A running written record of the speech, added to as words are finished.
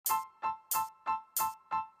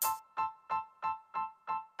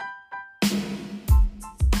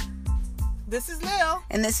This is Lil.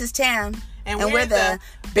 And this is Tam. And we're the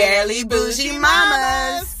Barely Bougie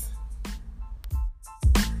Mamas.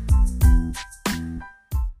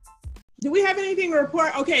 Do we have anything to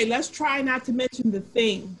report? Okay, let's try not to mention the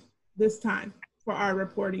thing this time for our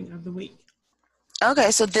reporting of the week.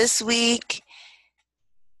 Okay, so this week,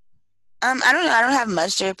 I don't know. I don't have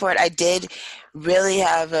much to report. I did really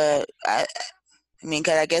have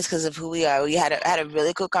because of who we are, we had a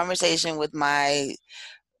really cool conversation with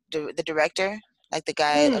the director, like the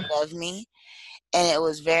guy above me, and it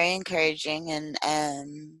was very encouraging, and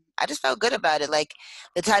I just felt good about it. Like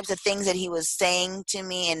the types of things that he was saying to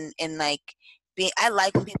me, and like I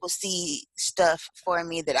like when people see stuff for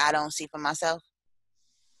me that I don't see for myself.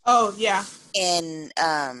 Oh yeah. In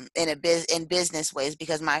business ways,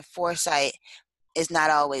 because my foresight is not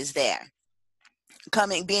always there.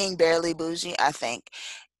 Being barely bougie, I think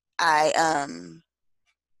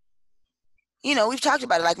we've talked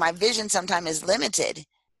about it. Like my vision sometimes is limited.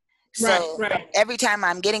 So right. Every time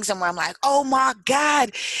I'm getting somewhere, I'm like, oh my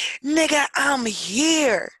God, nigga, I'm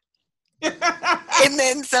here. And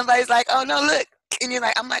then somebody's like, oh no, look. And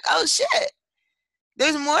I'm like, oh shit.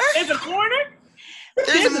 There's more? There's a corner?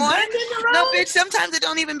 There's more? No, bitch, sometimes it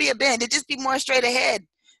don't even be a bend. It just be more straight ahead.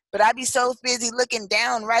 But I be so busy looking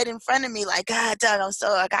down right in front of me, like, God, dog,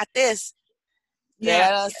 I got this. Yeah,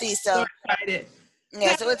 I don't see. So excited.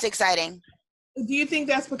 Yeah, so it's exciting. Do you think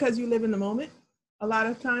that's because you live in the moment a lot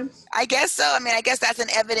of times? I guess so. I mean, I guess that's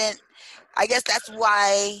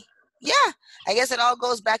why, yeah. I guess it all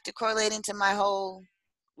goes back to correlating to my whole,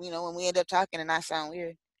 when we end up talking and I sound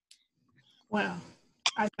weird. Wow.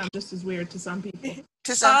 I sound just as weird to some people.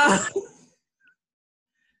 To some people.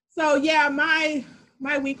 So yeah, my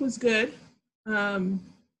week was good. Let's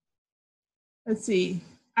see.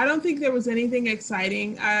 I don't think there was anything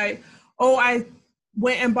exciting. I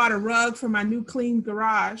went and bought a rug for my new clean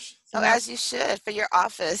garage. So as you should, for your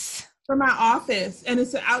office. For my office, and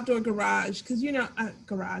it's an outdoor garage because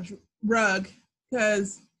garage rug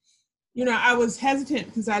because I was hesitant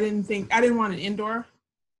because I didn't want an indoor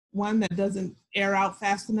one that doesn't air out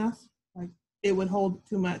fast enough. Like it would hold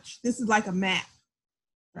too much. This is like a mat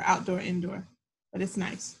for outdoor indoor, but it's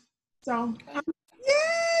nice. So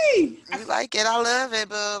yay! You like it? I love it,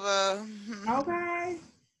 boo. Okay.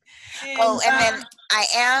 And then I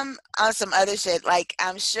am on some other shit. Like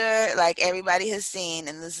I'm sure, like everybody has seen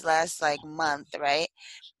in this last month, right?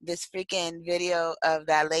 This freaking video of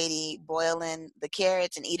that lady boiling the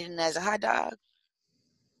carrots and eating it as a hot dog.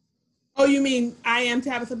 Oh, you mean I Am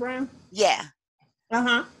Tabitha Brown? Yeah.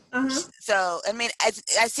 So I mean, I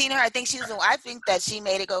seen her. I think I think that she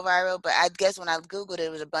made it go viral. But I guess when I googled it, there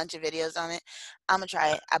was a bunch of videos on it. I'm gonna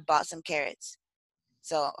try it. I bought some carrots,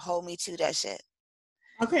 so hold me to that shit.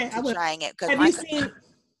 Okay, I was trying it. Have you seen?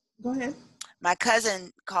 Go ahead. My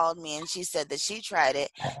cousin called me and she said that she tried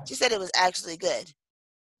it. She said it was actually good,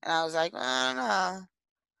 and I was like, I don't know.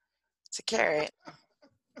 It's a carrot.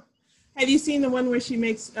 Have you seen the one where she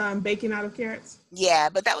makes bacon out of carrots? Yeah,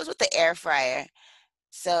 but that was with the air fryer.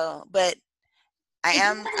 So, but I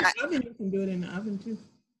am. Oven, you can do it in the oven too.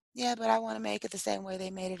 Yeah, but I want to make it the same way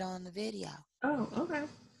they made it on the video. Oh, okay.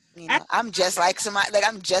 I'm just like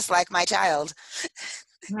I'm just like my child.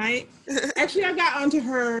 Right. Actually, I got onto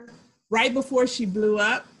her right before she blew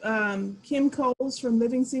up. Kim Coles from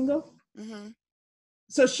Living Single. Mm-hmm.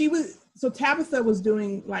 So Tabitha was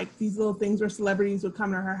doing these little things where celebrities would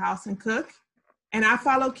come to her house and cook. And I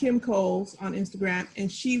follow Kim Coles on Instagram,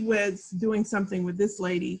 and she was doing something with this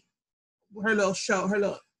lady, her little show, her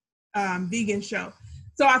little vegan show.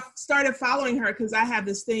 So I started following her because I have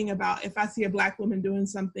this thing about if I see a Black woman doing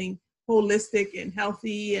something holistic and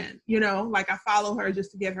healthy and, I follow her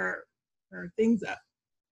just to get her things up.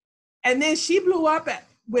 And then she blew up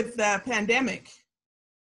with the pandemic.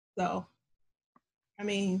 So, I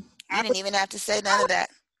mean. You didn't even have to say none of that.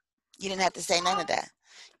 You didn't have to say none of that.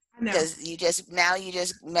 Because you just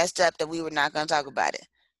messed up that we were not going to talk about it.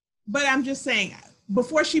 But I'm just saying,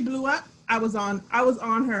 before she blew up, I was on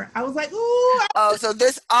her. I was like, ooh. Oh, so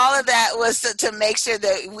all of that was to make sure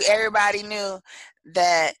that everybody knew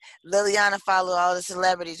that Liliana followed all the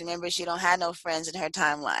celebrities. Remember, she don't have no friends in her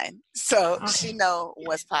timeline. So she know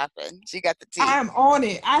what's popping. She got the tea. I'm on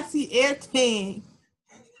it. I see everything.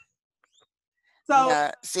 So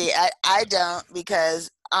no, see, I don't,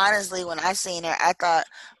 because honestly, when I seen her, I thought,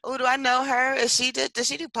 oh, do I know her? Does she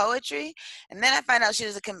do poetry? And then I find out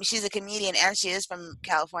she's a comedian, and she is from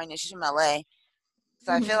California. She's from LA.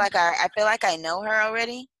 So I feel like I know her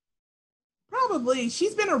already. Probably.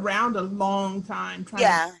 She's been around a long time.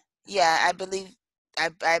 Yeah, I believe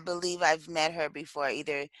I believe I've met her before,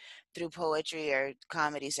 either through poetry or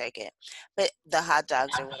comedy circuit. But the hot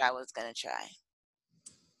dogs are what I was gonna try.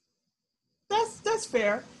 That's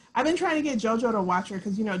fair. I've been trying to get JoJo to watch her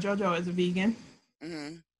because JoJo is a vegan.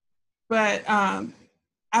 Mm-hmm. But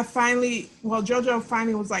JoJo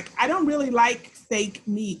finally was like, I don't really like fake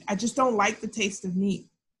meat. I just don't like the taste of meat.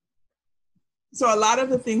 So a lot of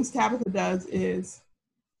the things Tabitha does is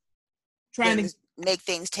trying to make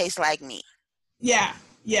things taste like meat. Yeah.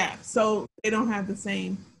 So they don't have the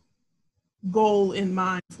same goal in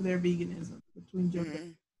mind for their veganism between JoJo.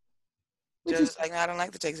 Mm-hmm. JoJo's like, no, I don't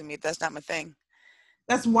like the taste of meat. That's not my thing.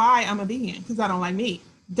 That's why I'm a vegan, because I don't like meat.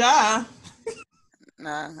 Duh.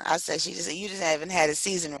 No, I said you just haven't had it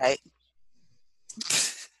seasoned right.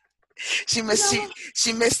 She missed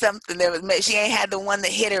something. She ain't had the one that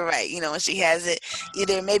hit her right. When she has it,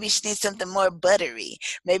 either maybe she needs something more buttery,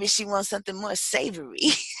 maybe she wants something more savory.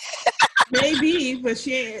 Maybe, but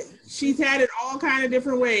she's had it all kind of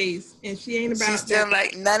different ways, and she ain't about. She's still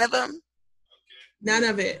like none of them. None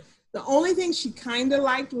of it. The only thing she kind of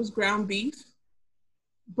liked was ground beef,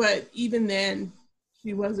 but even then,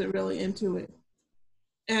 she wasn't really into it.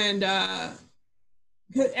 And now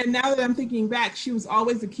that I'm thinking back, she was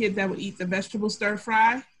always the kid that would eat the vegetable stir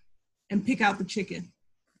fry and pick out the chicken.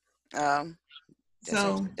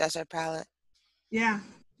 That's her palate. Yeah,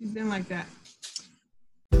 she's been like that.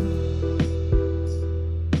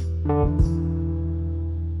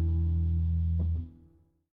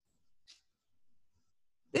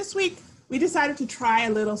 This week, we decided to try a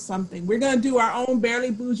little something. We're going to do our own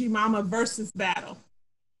Barely Bougie Mama versus battle.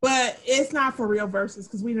 But it's not for real verses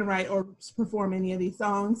because we didn't write or perform any of these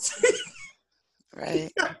songs.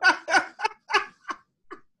 Right.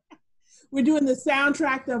 We're doing the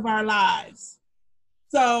soundtrack of our lives.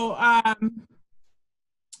 So,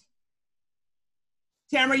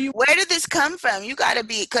 Tamara, where did this come from? You got to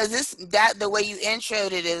be, because the way you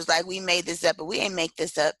introed it was like we made this up, but we ain't make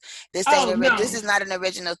this up. This is not an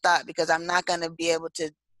original thought, because I'm not going to be able to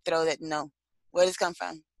throw that. No. Where did this come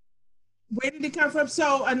from? Where did it come from?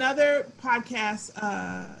 So another podcast,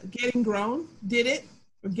 Getting Grown, did it,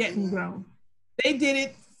 or Getting Grown. They did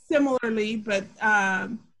it similarly, but,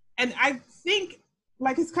 and I think,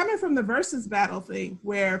 like, it's coming from the versus battle thing,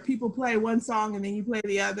 where people play one song and then you play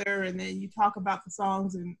the other, and then you talk about the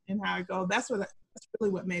songs and how it goes. That's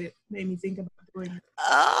really what made me think about doing it.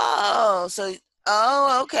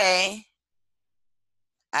 Okay.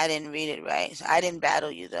 I didn't read it right. So I didn't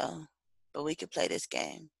battle you, though, but we could play this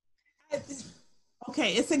game.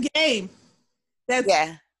 Okay, it's a game. That's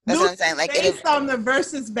what I'm saying. Like, based on the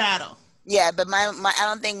versus battle. Yeah, but I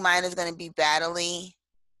don't think mine is going to be battle-y.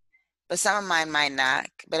 But some of mine might not.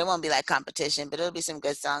 But it won't be like competition. But it'll be some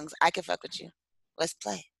good songs. I can fuck with you. Let's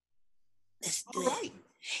play. Let's do it.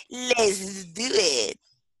 Let's do it.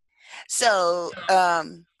 So,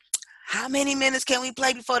 how many minutes can we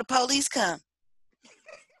play before the police come?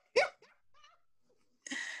 I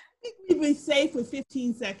think we'd be safe with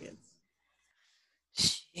 15 seconds.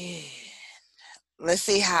 Shit. Let's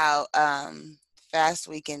see how fast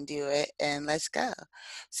we can do it, and let's go.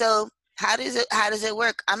 So how does it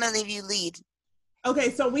work? I'm gonna leave you lead.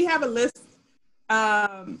 Okay, so we have a list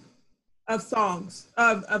of songs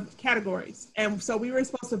of categories, and so we were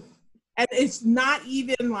supposed to, and it's not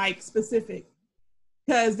even like specific,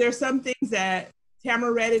 because there's some things that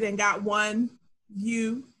Tamara read it and got one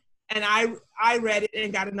view, and I read it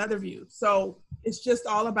and got another view. So it's just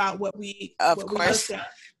all about what we looked at,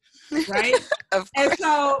 right? And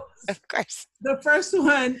so, of course, the first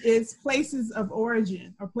one is places of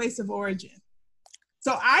origin or place of origin.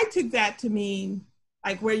 So I took that to mean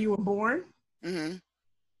like where you were born. Mm-hmm.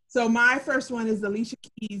 So my first one is Alicia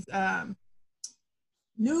Keys'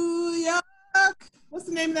 New York. What's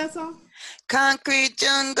the name of that song? Concrete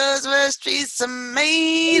jungles where streets are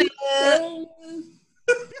made of.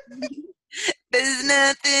 There's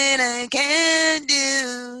nothing I can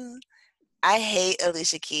do. I hate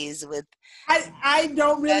Alicia Keys with. I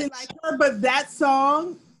don't really like her, but that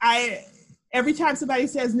song, every time somebody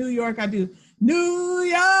says New York, I do New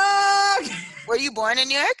York. Were you born in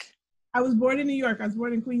New York? I was born in New York. I was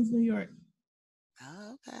born in Queens, New York.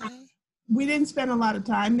 Okay. We didn't spend a lot of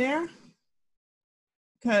time there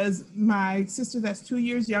because my sister, that's 2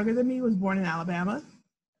 years younger than me, was born in Alabama.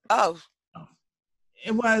 Oh.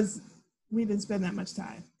 We didn't spend that much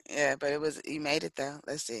time. Yeah, but you made it though.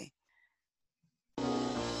 Let's see.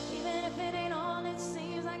 Even if it ain't all it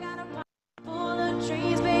seems, I got a pot full of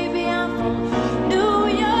trees, baby. I'm from New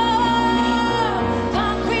York,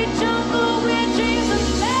 concrete jungle where dreams are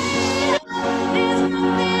made. There's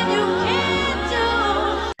nothing you can't do.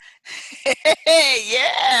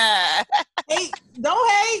 Yeah. Hey, don't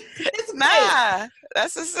It's Nah,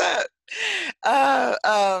 that's what's up.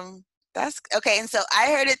 That's okay. And so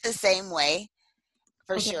I heard it the same way,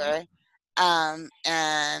 for sure. And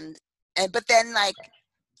but then like,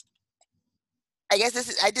 I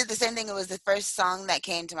guess I did the same thing. It was the first song that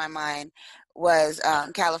came to my mind was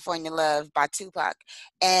California Love by Tupac.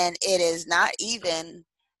 And it is not even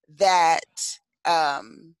that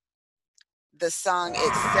the song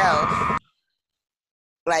itself,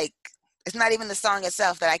 like, it's not even the song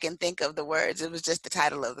itself that I can think of the words. It was just the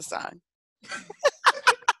title of the song.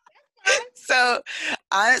 So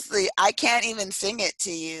honestly, I can't even sing it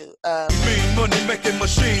to you. Money making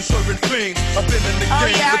machines, serving fiends. I've been in the Oh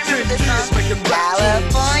game yeah, I for 10 remember this years, song. making rap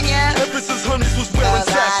tunes. California. Ever since Honeys was wearing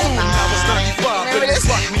Sassoon, now it's 95. Remember Baby, this?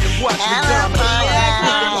 rock me and watch me diamond.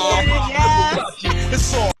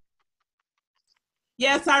 It's all.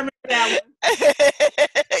 Yes, I remember that one.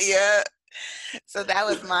 Yeah. So that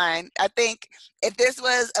was mine. I think if this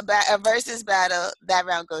was a versus battle, that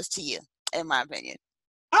round goes to you, in my opinion.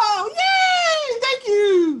 Oh, yay! Thank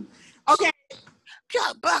you. Okay.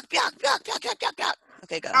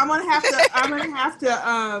 Okay, go. I'm gonna have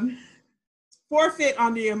to forfeit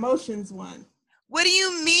on the emotions one. What do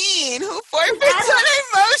you mean? Who forfeits on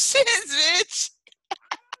emotions, bitch?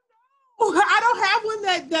 I don't have one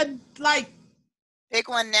that like. Pick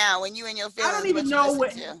one now. When you in your feelings. I don't even know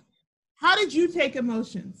what. How did you take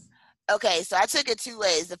emotions? Okay, so I took it two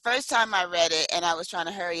ways. The first time I read it, and I was trying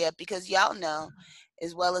to hurry up because y'all know,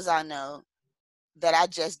 as well as I know, that I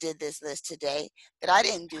just did this list today, that I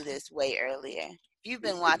didn't do this way earlier. If you've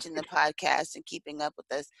been watching the podcast and keeping up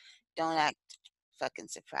with us, don't act fucking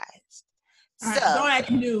surprised. Right, so don't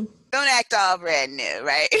act new. Don't act all brand new,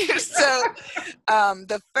 right? So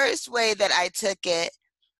the first way that I took it,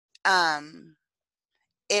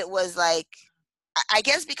 it was like, I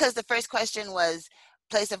guess because the first question was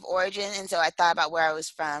place of origin, and so I thought about where I was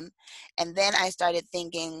from, and then I started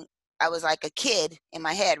thinking I was like a kid in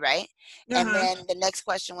my head, right? And then the next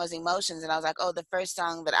question was emotions, and I was like, oh, the first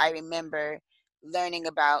song that I remember learning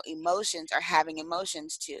about emotions or having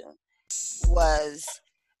emotions to was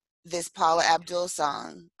this Paula Abdul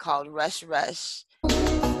song called Rush Rush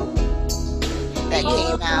that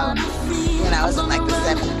came out when I was in like the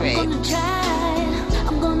 7th grade.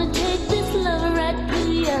 I'm gonna take this love right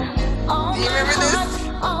here. Do you remember this?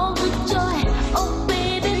 All with joy. Oh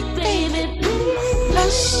baby, baby, please.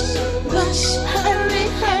 Rush, rush, hurry,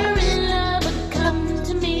 hurry, love, come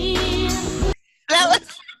to me.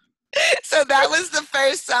 So that was the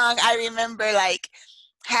first song I remember like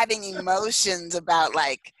having emotions about,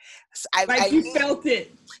 like you felt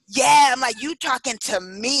it. Yeah, I'm like, you talking to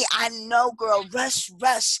me. I know, girl. Rush,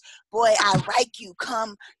 rush. Boy, I like you.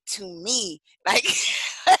 Come to me. Like,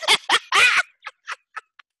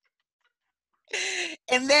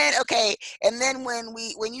 and then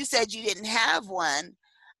when you said you didn't have one,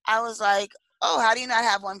 I was like, oh, how do you not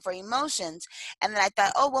have one for emotions? And then I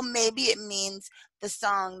thought, oh, well, maybe it means the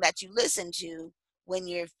song that you listen to when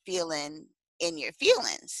you're feeling in your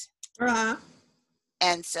feelings.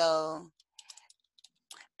 And so,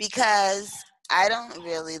 because I don't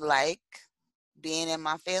really like being in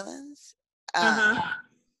my feelings,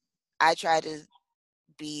 I try to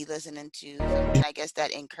be listening to something, I guess,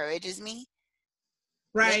 that encourages me.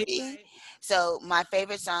 Right. Maybe. So my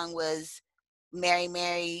favorite song was Mary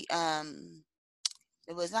Mary.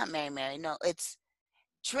 It was not Mary Mary. No, it's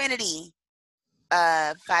Trinity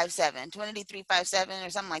 5-7, Trinity 3-5-7 or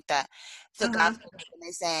something like that. So gospel, and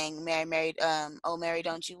they sang Mary Mary, oh Mary,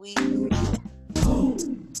 don't you weep.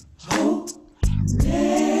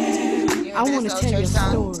 I want to tell you a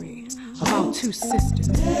story about two sisters,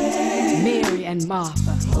 Mary and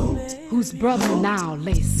Martha, whose brother now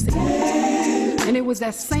lay sick. And it was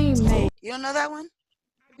that same name. You don't know that one?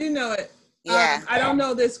 I do know it. Yeah. I don't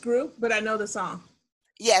know this group, but I know the song.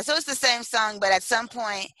 Yeah, so it's the same song, but at some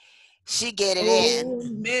point she get it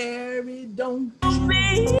in. Mary, don't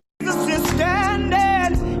Jesus is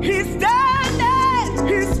standing, he's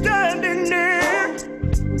standing there.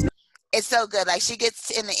 It's so good. Like, she gets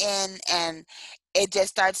in the end and it just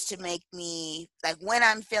starts to make me, like, when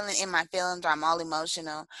I'm feeling in my feelings or I'm all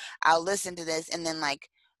emotional, I'll listen to this, and then, like,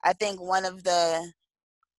 I think one of the,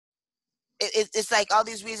 it's like all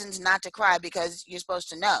these reasons not to cry because you're supposed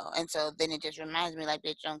to know. And so then it just reminds me, like,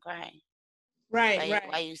 bitch, don't cry. Right.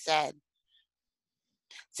 Why you sad?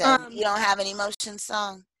 So you don't have an emotion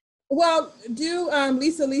song? Well, do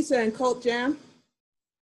Lisa and Cult Jam.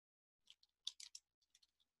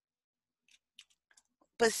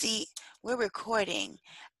 But see, we're recording,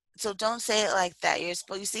 so don't say it like that. You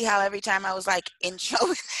see how every time I was like intro.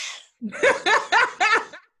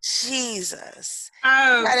 Jesus.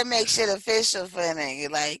 Um, Try to make shit official for a nigga.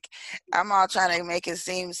 Like, I'm all trying to make it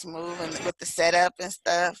seem smooth and with the setup and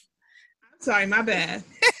stuff. sorry, my bad.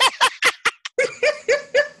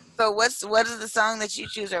 So what is the song that you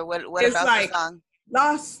choose, or what It's about like the song?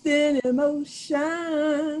 Lost in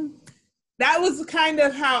Emotion. That was kind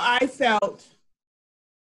of how I felt.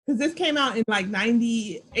 Because this came out in like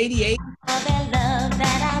 88.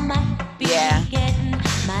 Yeah.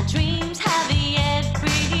 My dreams have yet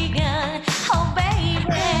begun. Oh,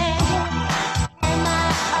 baby. Am I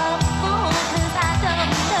a fool? 'Cause I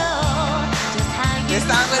don't know just how you This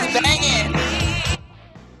song was banging.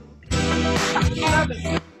 I love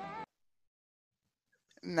it.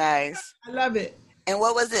 Nice. I love it. And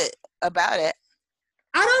what was it about it?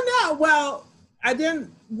 I don't know. Well, I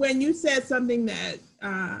didn't. When you said something that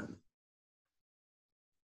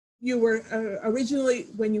you were originally,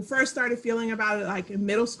 when you first started feeling about it, like in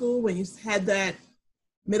middle school, when you had that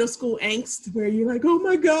middle school angst where you're like, oh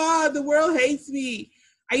my God, the world hates me.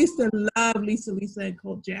 I used to love Lisa and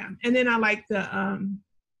Cold Jam. And then I liked the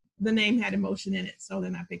name had emotion in it. So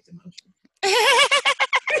then I picked emotion.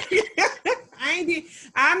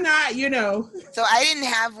 I'm not, you know. So I didn't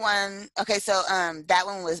have one. Okay, so that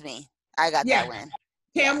one was me. I got that one.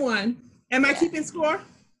 Cam won. Am I keeping score?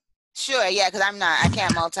 Sure, yeah, because I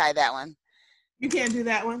can't multi that one. You can't do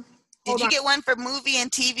that one? Did you get one for movie and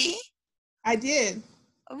TV? I did.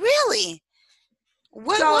 Really?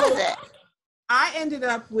 What So, was it? I ended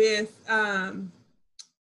up with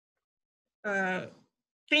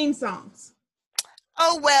theme songs.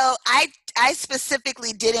 Oh, well, I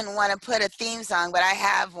specifically didn't want to put a theme song, but I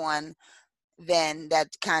have one then that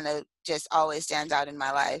kind of just always stands out in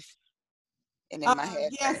my life and in my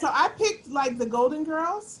head. Yeah, so I picked like the Golden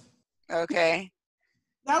Girls. Okay.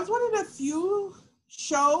 That was one of the few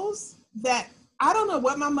shows that I don't know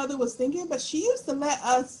what my mother was thinking, but she used to let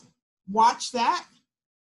us watch that.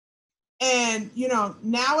 And, you know,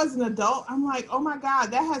 now as an adult, I'm like, oh my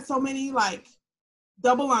God, that has so many like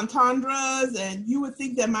double entendres. And you would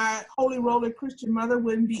think that my holy roller Christian mother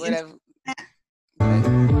wouldn't be into that.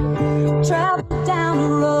 Travel down the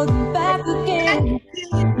road and back again.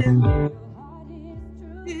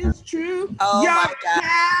 It's true. Oh You're my a God.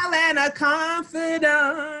 pal and a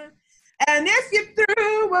confidant. And if you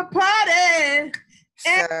threw a party,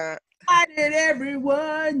 invited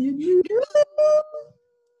everyone you knew,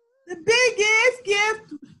 the biggest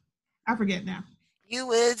gift, I forget now. You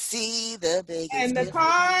would see the biggest. And the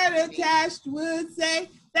card attached would say,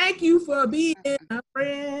 thank you for being a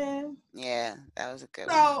friend. Yeah, that was a good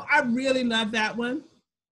one. So I really love that one.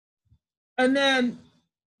 And then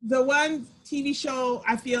the one TV show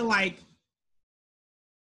I feel like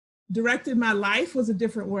directed my life was A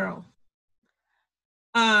Different World.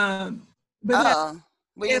 But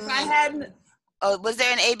if I hadn't, was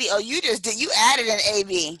there an AB? Oh, you added an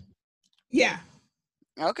AB. Yeah.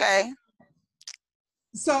 Okay.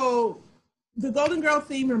 So the Golden Girl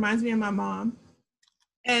theme reminds me of my mom,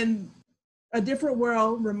 and A Different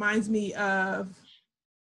World reminds me of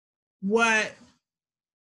what,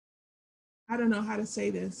 I don't know how to say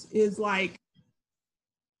this, is like.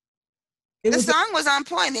 The song was on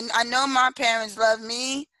point, and I know my parents love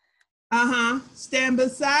me. Stand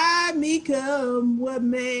beside me, come what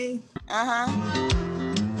may.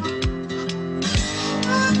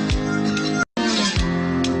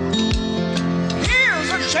 Here's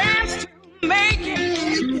a chance to make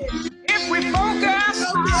it if we focus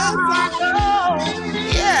on our goal.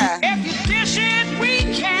 Yeah. If you dish it, we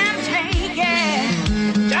can take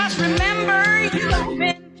it. Just remember you've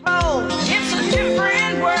been told it's a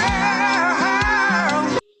different world.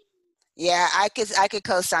 Yeah, I could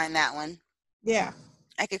co-sign that one. Yeah.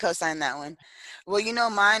 I could co-sign that one. Well, you know,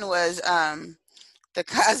 mine was The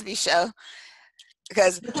Cosby Show.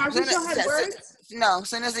 Because The Cosby Show had words? No, as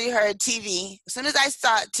soon as I heard TV, as soon as I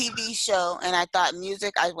saw TV show and I thought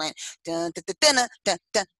music, I went dun dun dun dun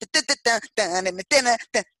dun dun dun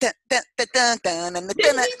dun dun dun.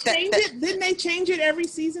 Didn't they change it every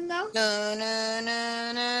season though?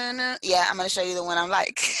 Yeah, I'm gonna show you the one I'm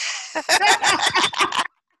like.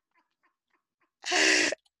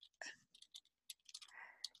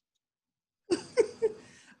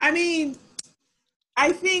 I mean,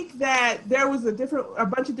 I think that there was a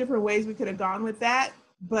bunch of different ways we could have gone with that,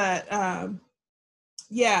 but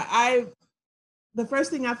yeah, the first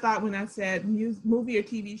thing I thought when I said movie or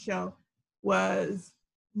TV show was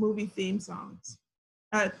movie theme songs,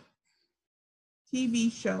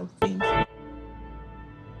 TV show theme songs.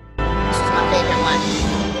 This is my favorite one.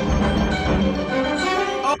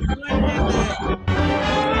 Oh, the one that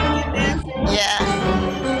yeah.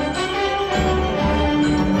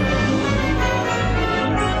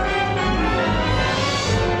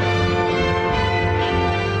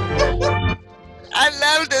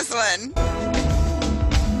 love this one.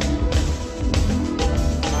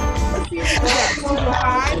 Let's see if we got close to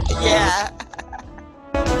 5. Yeah.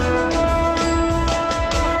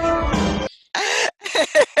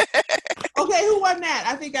 Okay, who won that?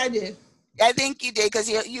 I think I did. I think you did because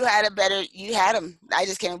you had you had them. I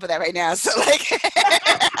just came up with that right now. So like,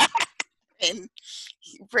 and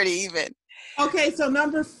pretty even. Okay, so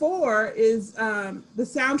number 4 is the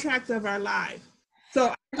soundtracks of our life.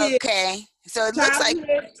 So I did Okay, so it looks like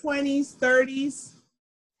 20s, 30s.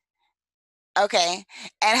 Okay,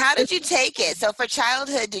 and how did you take it? So for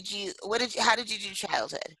childhood, how did you do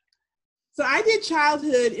childhood? So I did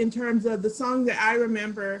childhood in terms of the songs that I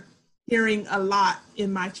remember hearing a lot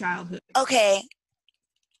in my childhood. Okay,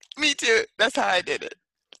 me too. That's how I did it.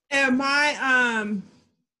 And my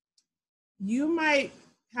you might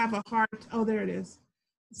have a hard. Oh, there it is.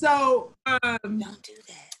 So Don't do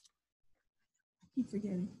that. I keep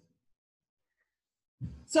forgetting.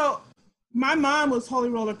 So my mom was Holy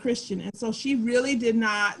Roller Christian, and so she really did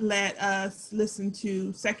not let us listen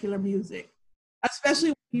to secular music, especially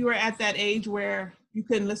when you were at that age where you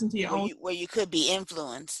couldn't listen to your own. Where you could be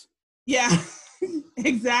influenced. Yeah,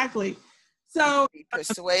 exactly. So Be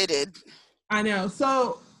persuaded. I know.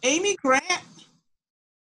 So Amy Grant,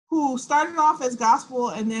 who started off as gospel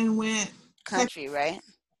and then went Country, right?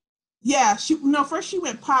 Yeah, first she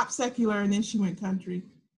went pop secular and then she went country.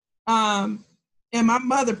 And my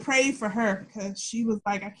mother prayed for her because she was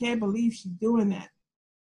like, I can't believe she's doing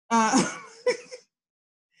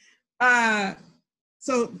that.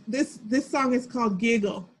 So this song is called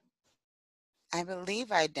Giggle. I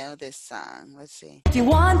believe I know this song. Let's see. If you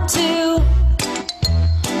want to,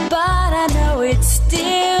 but I know it's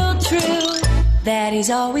still true that he's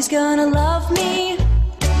always gonna love me.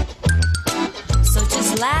 So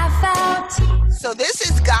just laugh out. So this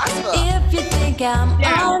is gospel. If you think I'm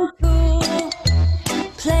uncool,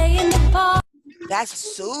 playing the part. That's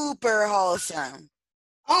super wholesome.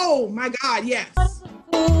 Oh my God, yes.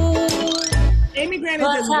 Amy Grant is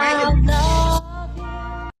as But white I as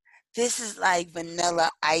love This is like vanilla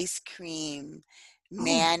ice cream,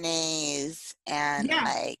 mayonnaise, and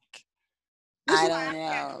like, This I is why don't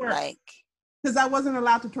can't know, twerk, like, because I wasn't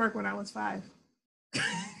allowed to twerk when I was 5.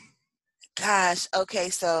 gosh, okay,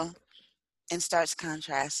 so in stark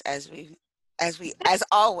contrast as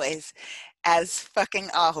always, as fucking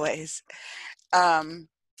always.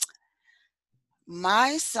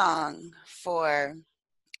 My song for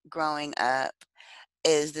growing up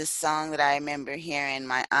is this song that I remember hearing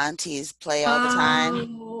my aunties play all the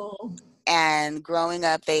time. And growing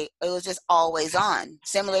up, it was just always on,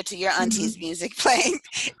 similar to your auntie's music playing.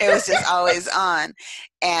 It was just always on.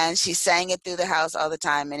 And she sang it through the house all the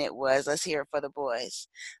time, and it was, let's hear it for the boys.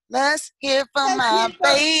 Let's hear from my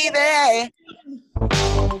baby.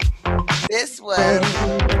 This was,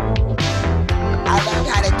 I learned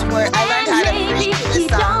how to twerk. I learned how to freak to this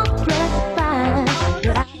song.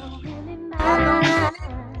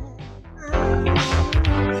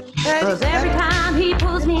 Cause every time he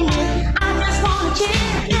pulls me in, I just wanna chill.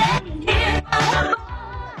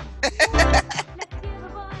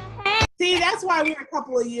 See, that's why we're a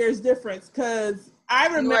couple of years difference, because I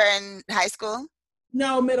remember. You were in high school?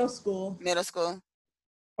 No, middle school. Middle school?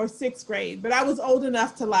 Or 6th grade. But I was old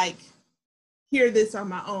enough to like hear this on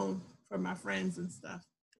my own from my friends and stuff.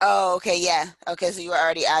 Oh, okay, yeah. Okay, so you were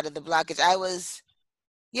already out of the blockage. I was,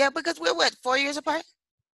 because we're 4 years apart?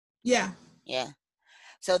 Yeah. Yeah.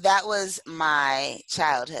 So that was my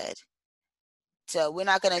childhood. So we're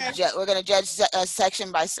not going to judge. We're going to judge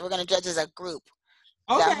section by. We're going to judge as a group.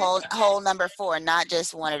 Okay. That whole number 4, not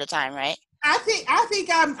just one at a time, right? I think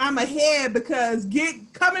I'm ahead because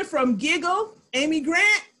coming from Giggle, Amy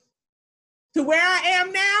Grant, to where I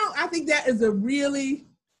am now, I think that is a really,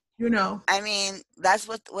 I mean, that's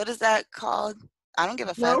what is that called? I don't give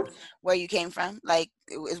a fuck where you came from. Like,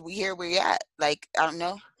 we here where you're at. Like, I don't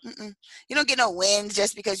know. You don't get no wins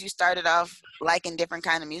just because you started off liking different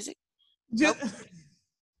kind of music. Just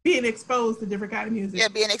being exposed to different kind of music. Yeah,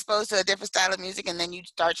 being exposed to a different style of music, and then you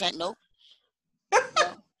start chanting. Nope.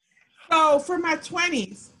 So for my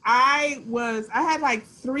 20s, I had like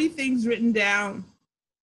 3 things written down,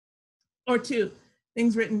 or 2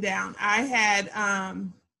 things written down. I had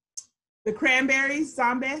the Cranberries,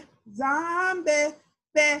 Zombie, and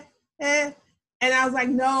I was like,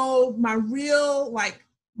 no, my real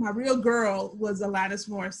girl was Alanis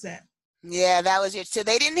Morissette. Yeah, that was so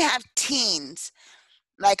they didn't have teens.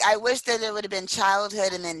 Like, I wish that it would have been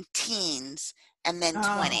childhood and then teens and then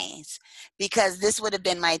 20s, because this would have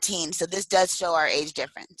been my teens. So this does show our age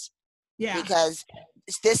difference. Yeah. Because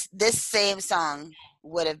this same song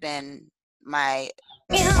would have been on my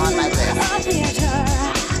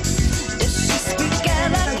list.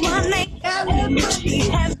 She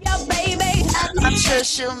has your baby. I'm sure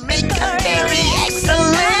she'll make a very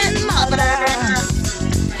excellent mother.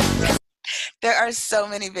 There are so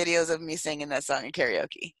many videos of me singing that song in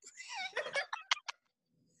karaoke.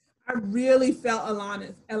 I really felt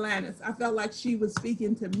Alanis. I felt like she was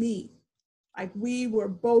speaking to me. Like we were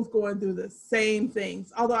both going through the same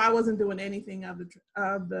things. Although I wasn't doing anything of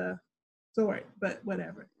the sort, but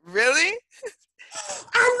whatever. Really?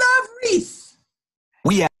 I love Reese.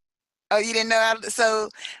 Oh, you didn't know? So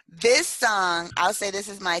this song, I'll say this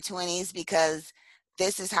is my 20s because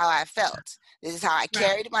this is how I felt. This is how I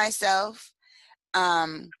carried myself.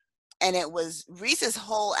 And it was Reese's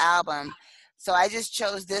whole album. So I just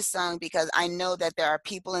chose this song because I know that there are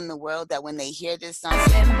people in the world that when they hear this song,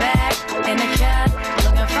 Sitting back in the cut,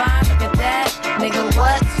 looking fine, look at that. Nigga,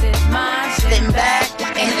 what's it mine? sitting back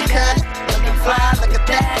in the cut, looking fly, look at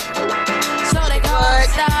that. So they call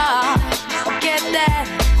stars, get that.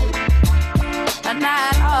 But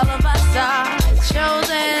not all of us are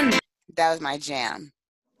chosen. That was my jam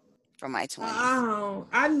for my 20s. Oh,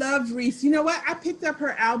 I loved Reese. You know what? I picked up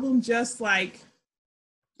her album just like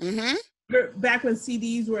back when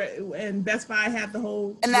CDs were and Best Buy had the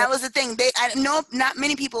whole. And that was the thing. I know not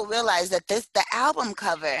many people realize that the album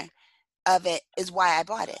cover of it is why I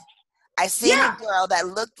bought it. I seen a girl that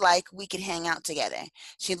looked like we could hang out together.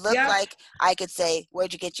 She looked like I could say,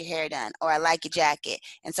 "Where'd you get your hair done?" or "I like your jacket,"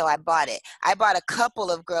 and so I bought it. I bought a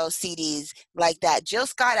couple of girls' CDs like that. Jill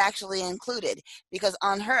Scott actually included, because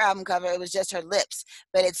on her album cover it was just her lips,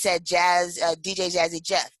 but it said DJ Jazzy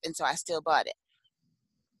Jeff, and so I still bought it.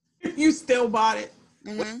 You still bought it.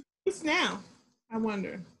 What's now? I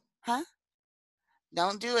wonder. Huh?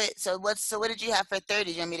 Don't do it. So what did you have for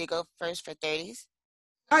 30s? You want me to go first for 30s?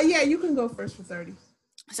 Yeah, you can go first for 30s.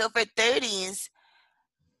 So for 30s,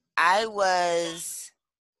 I was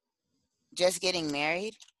just getting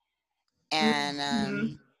married.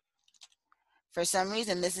 And for some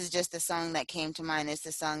reason, this is just the song that came to mind. It's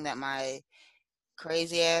the song that my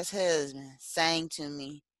crazy ass husband sang to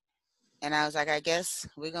me. And I was like, I guess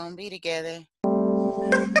we're going to be together.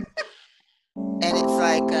 And it's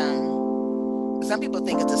like, some people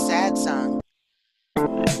think it's a sad song.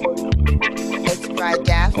 It's by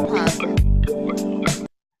Daft Punk.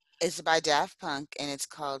 It's by Daft Punk, and it's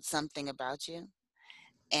called Something About You.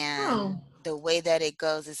 And the way that it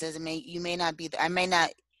goes, it says, I may not be the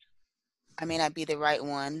right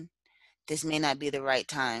one. This may not be the right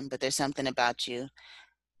time, but there's something about you.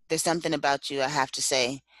 There's something about you, I have to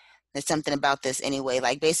say. There's something about this anyway.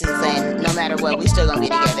 Like basically saying, no matter what, we still gonna be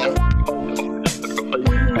together.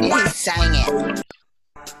 And he sang it.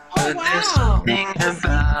 But there's something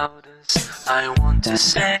about us I want to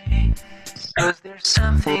say, 'cause there's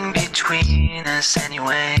something between us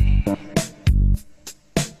anyway.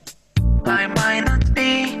 I might not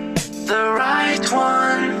be the right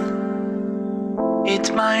one.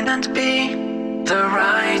 It might not be the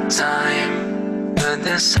right time. But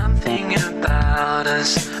there's something about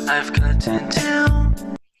us I've got to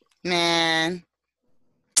do. Man,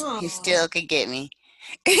 he still could get me.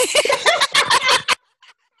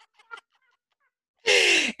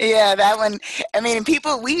 Yeah, that one. I mean,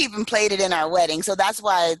 we even played it in our wedding, so that's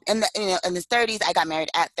why. In the 30s, I got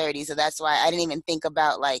married at 30, so that's why I didn't even think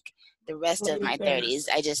about like the rest of my 30s.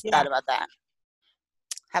 I just thought about that.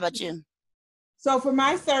 How about you? So for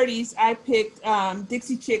my 30s, I picked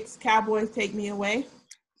Dixie Chicks, "Cowboys Take Me Away."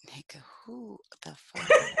 Nigga, who the fuck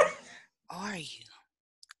are you?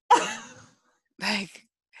 Like,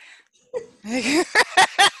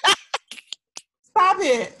 stop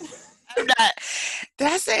it. I'm not. Did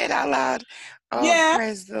I say it out loud? Oh, yeah.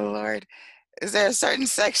 Praise the Lord. Is there a certain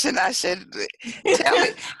section I should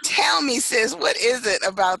tell me, sis, what is it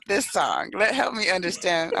about this song? Help me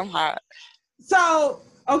understand. I'm hot. So,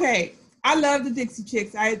 okay. I love the Dixie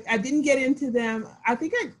Chicks. I didn't get into them. I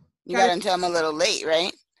think you got into them a little late,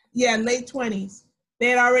 right? Yeah, late 20s.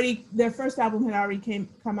 Their first album had already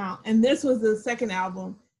come out. And this was the second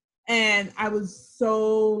album. And I was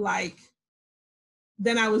so like,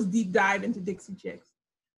 then I was deep dive into Dixie Chicks.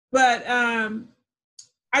 But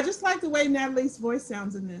I just like the way Natalie's voice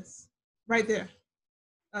sounds in this. Right there.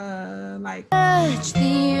 Like. Touch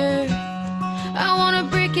the earth. I want to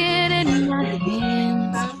break it in my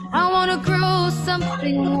hands. I want to grow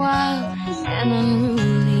something wild and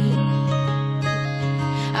unruly.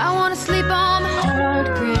 I want to sleep on the hard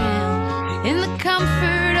ground in the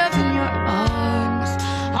comfort of your arms,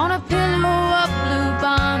 on a pillow of blue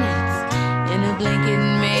bonnets, in a blanket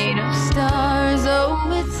made of stars. Oh,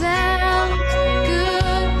 it sounds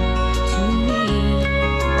good to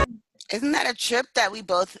me. Isn't that a trip that we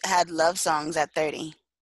both had love songs at 30?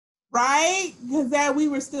 Right? Because that we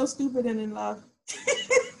were still stupid and in love.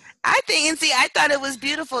 I think, and see, I thought it was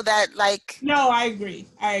beautiful that, like, No, I agree.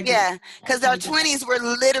 yeah, because our 20s were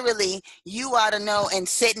literally, you ought to know, and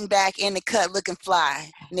sitting back in the cut looking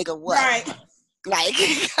fly. Nigga, what? Right. Like,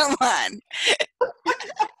 come on.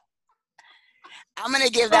 I'm gonna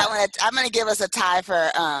give that one. I'm gonna give us a tie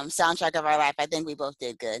for soundtrack of our life. I think we both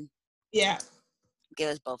did good. Yeah. Give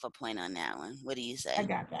us both a point on that one. What do you say? I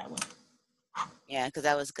got that one. Yeah, because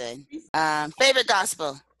that was good. Favorite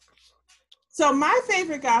gospel. So my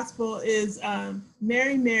favorite gospel is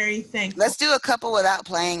Mary, Mary, Thankful. Let's do a couple without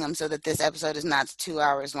playing them so that this episode is not 2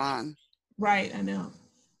 hours long. Right, I know.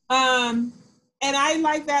 And I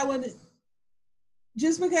like that one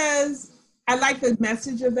just because I like the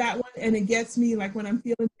message of that one, and it gets me, like, when I'm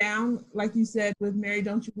feeling down, like you said with Mary,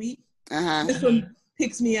 Don't You Weep. This one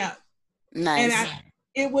picks me up. Nice. And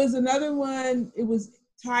it was another one, it was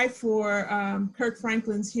tied for Kirk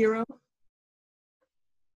Franklin's Hero.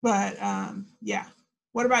 But yeah.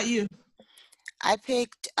 What about you? I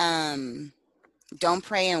picked Don't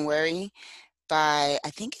Pray and Worry by, I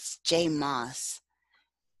think it's Jay Moss.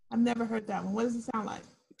 I've never heard that one. What does it sound like?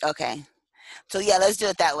 Okay. So yeah, let's do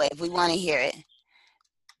it that way if we want to hear it.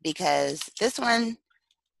 Because this one,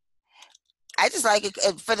 I just like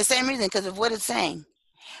it for the same reason, because of what it's saying.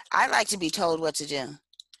 I like to be told what to do.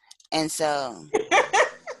 And so.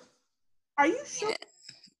 Are you sure?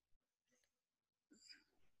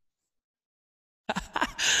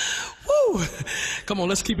 Woo! Come on,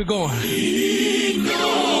 let's keep it going. He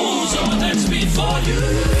knows all that's before you.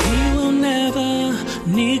 He will never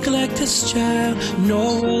neglect his child,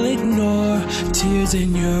 nor will ignore tears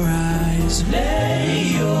in your eyes. Lay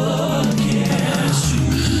your cares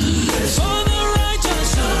for the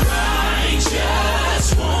righteous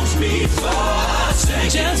won't be forsaken.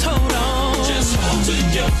 Just hold on. Just hold to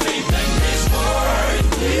your faith and his word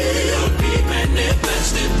will be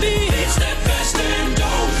manifested. Be steadfast and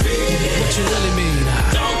don't fear. What you really mean?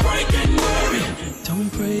 Don't break and worry. Don't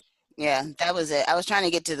pray. Yeah, that was it. I was trying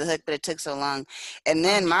to get to the hook, but it took so long. And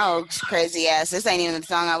then my old crazy ass, this ain't even the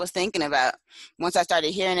song I was thinking about. Once I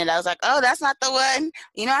started hearing it, I was like, oh, that's not the one.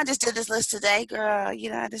 You know, I just did this list today, girl. You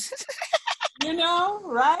know, I just. You know,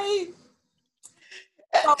 right?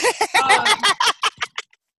 So,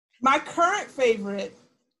 my current favorite,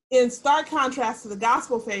 in stark contrast to the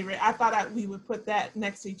gospel favorite, I thought we would put that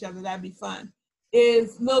next to each other. That'd be fun.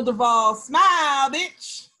 Is Lil Duval, Smile,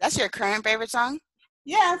 Bitch. That's your current favorite song?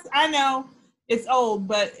 Yes, I know. It's old,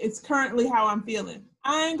 but it's currently how I'm feeling.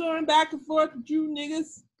 I ain't going back and forth with you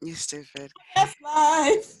niggas. You stupid. That's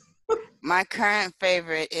life. My current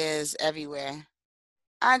favorite is Everywhere.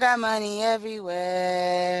 I got money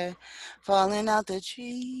everywhere, falling out the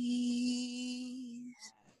trees.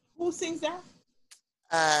 Who sings that?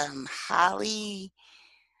 Holly.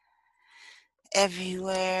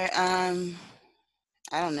 Everywhere. I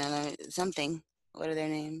don't know. Something. What are their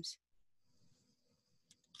names?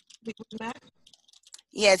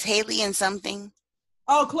 Yeah, it's Haley and something.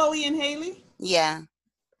 Oh, Chloe and Haley? Yeah.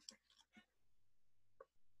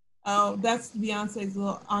 Oh, that's Beyonce's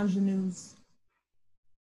little ingenues.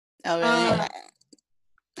 Oh, really?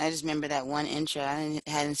 I just remember that one intro. I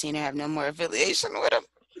hadn't seen her have no more affiliation with him.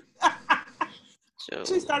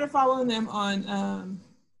 She started following them on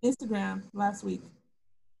Instagram last week.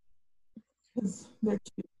 Because they're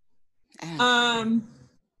cute. What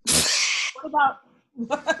about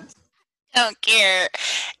what? Don't care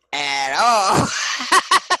at all.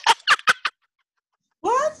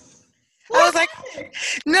 What? I was like,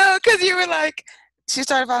 no, because you were like, she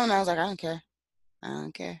started following me. I was like, I don't care. I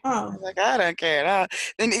don't care. Oh. I was like, I don't care at all.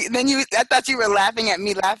 Then I thought you were laughing at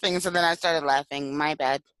me laughing, so then I started laughing. My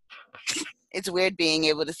bad. It's weird being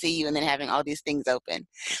able to see you and then having all these things open.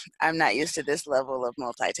 I'm not used to this level of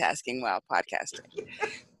multitasking while podcasting.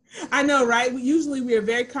 I know, right? Usually we are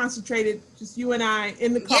very concentrated, just you and I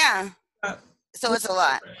in the car. Yeah. So it's a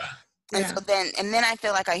lot. And Yeah. so then I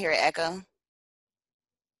feel like I hear an echo.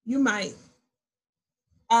 You might.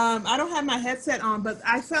 I don't have my headset on, but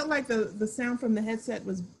I felt like the sound from the headset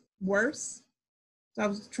was worse. So I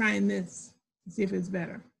was trying this to see if it's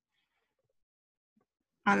better.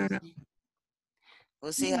 I don't know.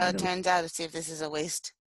 We'll see how it turns out to see if this is a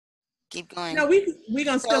waste. Keep going. No, we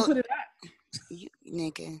gonna still put it up. You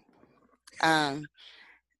nigga. And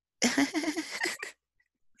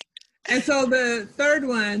so the third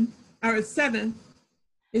one, or seventh,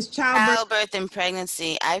 is childbirth and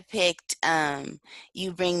pregnancy. I picked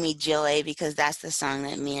You Bring Me Joy because that's the song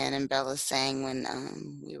that me and Bella sang when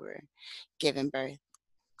we were giving birth.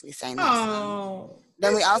 We sang that song.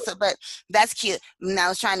 Then we also, but that's cute. And I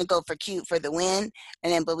was trying to go for cute for the win,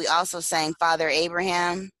 but we also sang Father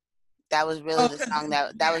Abraham. that was really the song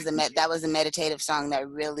that was the meditative song that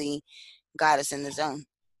really got us in the zone.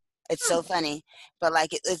 It's so funny, but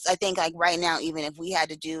like it's I think like right now, even if we had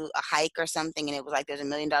to do a hike or something, and it was like there's $1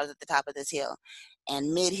 million at the top of this hill,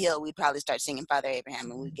 and mid hill we'd probably start singing Father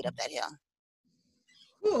Abraham, and we'd get up that hill.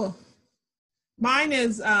 Cool. Mine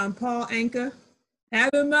is Paul Anka,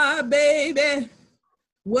 having my baby.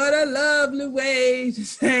 What a lovely way to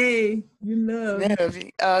say you love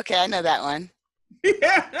me. Oh, okay, I know that one.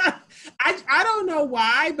 Yeah. I don't know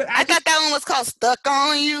why, but I thought that one was called "Stuck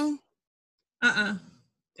on You."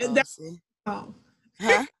 Oh, that's song.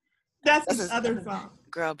 Huh? That's his other song.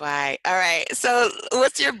 Girl, bye. All right. So,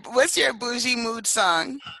 what's your bougie mood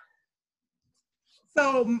song?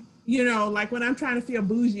 So, you know, like when I'm trying to feel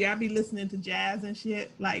bougie, I be listening to jazz and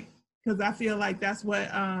shit, like, because I feel like that's what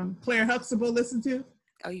Claire Huxtable listened to.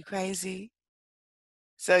 Oh, you crazy?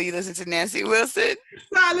 So you listen to Nancy Wilson?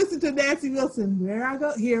 So I listen to Nancy Wilson. Where I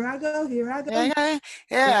go, here I go, here I go.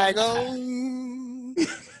 Here I go.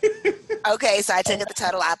 Okay, so I took it the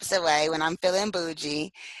total opposite way. When I'm feeling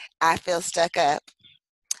bougie, I feel stuck up.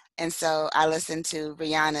 And so I listen to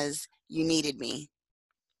Rihanna's You Needed Me.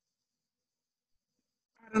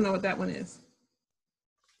 I don't know what that one is.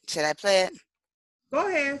 Should I play it? Go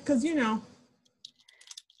ahead, because you know.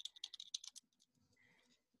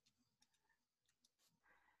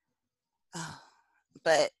 Oh,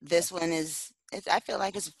 but this one is, I feel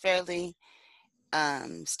like it's fairly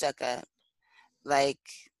stuck up. Like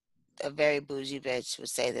a very bougie bitch would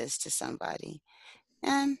say this to somebody.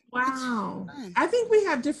 And wow. I think we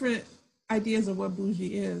have different ideas of what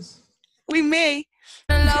bougie is. We may.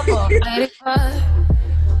 On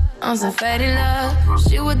some faded love.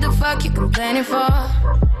 Shit, what the fuck you complaining for?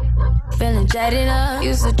 Feeling jaded up.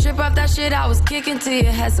 Used to trip off that shit I was kicking to you.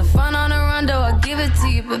 Had some fun on the run, though I give it to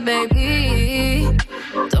you. But baby,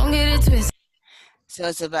 don't get it twisted. So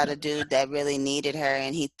it's about a dude that really needed her,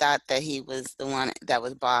 and he thought that he was the one that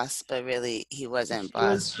was boss, but really he wasn't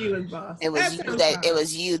boss. She was boss. It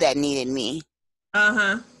was you that needed me.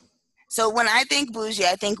 Uh-huh. So when I think bougie,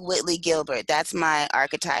 I think Whitley Gilbert. That's my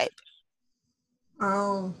archetype.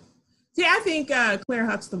 Oh. See, I think Claire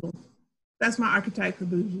Huxtable. That's my archetype for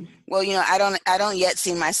bougie. Well, you know, I don't yet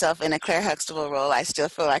see myself in a Claire Huxtable role. I still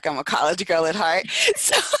feel like I'm a college girl at heart.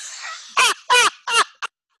 So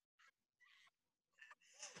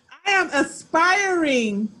I am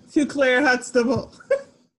aspiring to Claire Huxtable.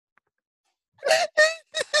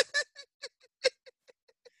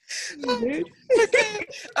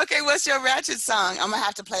 Okay, what's your ratchet song? I'm gonna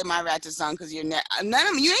have to play my ratchet song because you ain't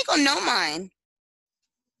gonna know mine.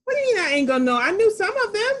 What do you mean I ain't gonna know? I knew some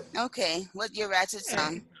of them. Okay, what's your ratchet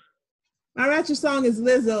song? My ratchet song is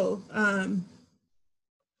Lizzo.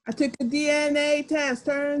 I took a DNA test.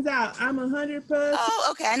 Turns out I'm 100%. Oh,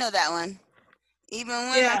 okay, I know that one. Even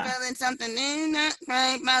when I'm feeling something in that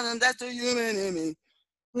right, that's the human in me.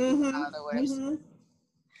 Mm-hmm. All the words. Mm-hmm.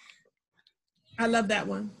 I love that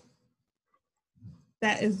one.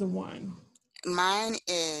 That is the one. Mine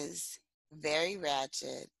is very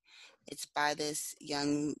ratchet. It's by this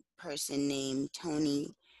young person named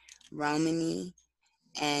Tony Romani,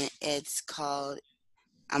 and it's called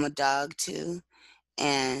I'm a Dog Too.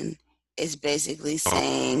 And it's basically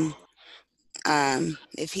saying,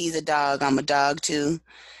 if he's a dog, I'm a dog too.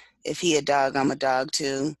 If he a dog, I'm a dog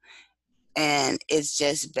too. And it's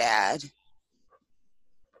just bad.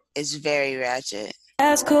 It's very ratchet.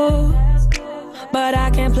 That's cool, but I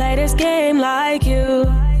can't play this game like you.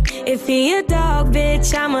 If he a dog,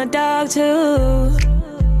 bitch, I'm a dog too.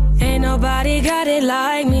 Ain't nobody got it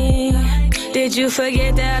like me. Did you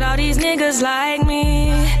forget that all these niggas like me?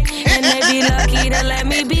 And they be lucky to let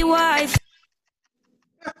me be wife.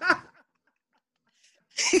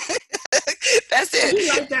 That's it. You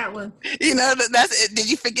like that one. You know, that's it. Did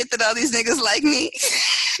you forget that all these niggas like me?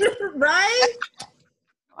 Right?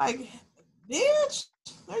 Like, bitch,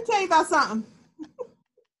 let me tell you about something.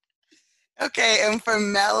 Okay, and for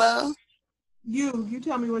mellow? You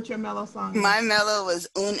tell me what your mellow song is. My mellow was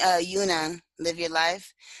Yuna, Live Your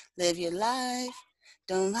Life. Live your life,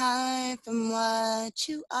 don't hide from what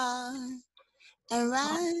you are, and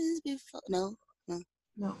rise before. No.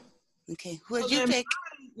 Okay, who did you pick?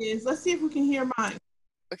 Let's see if we can hear mine.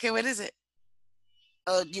 Okay, what is it?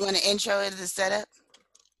 Oh, do you want to intro it as a setup?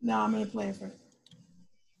 No, I'm going to play it first.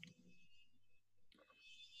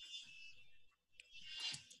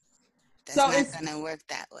 That's not going to work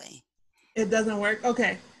that way. It doesn't work?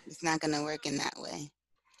 Okay. It's not going to work in that way.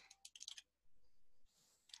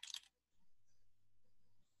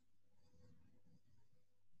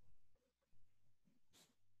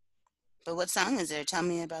 But what song is there? Tell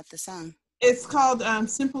me about the song. It's called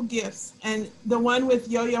Simple Gifts, and the one with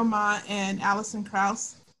Yo-Yo Ma and Alison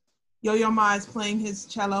Krauss. Yo-Yo Ma is playing his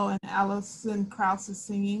cello and Alison Krauss is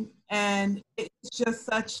singing, and it's just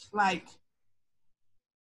such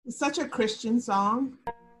it's such a Christian song.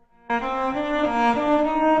 Do you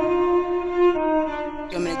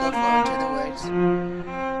want me to go forward to the words?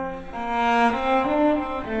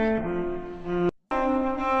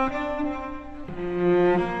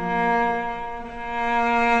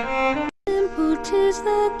 Simple, 'tis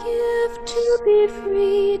the gift to be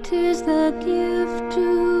free, 'tis the gift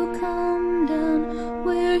to come down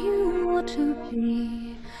where you want to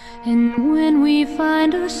be. And when we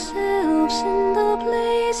find ourselves in the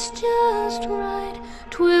place just right,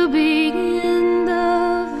 'twill be in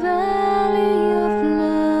the valley of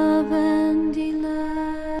love and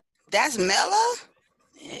delight. That's mellow?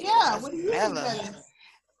 Yeah, what do you think that is?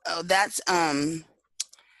 Oh, that's I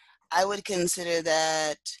would consider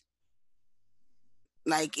that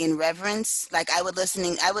like in reverence. Like I would listen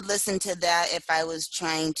to that if I was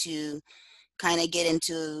trying to kind of get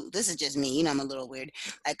into, this is just me, you know, I'm a little weird,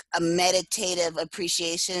 like a meditative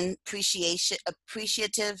appreciative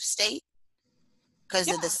state, because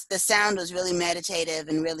the sound was really meditative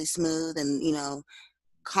and really smooth and, you know,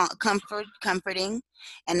 comforting.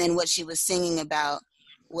 And then what she was singing about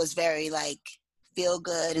was very like feel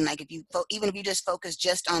good, and like if you even if you just focus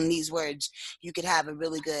just on these words, you could have a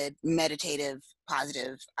really good meditative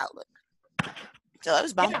positive outlook. So it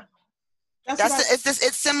was bomb. Yeah.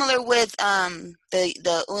 It's similar with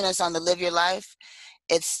the Una song, the Live Your Life.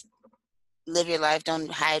 It's live your life, don't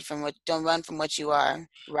run from what you are,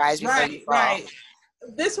 rise before you fall. Right.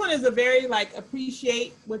 This one is a very like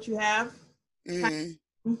appreciate what you have.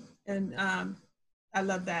 Mm-hmm. And I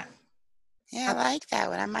love that. Yeah, I like that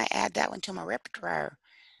one. I might add that one to my repertoire.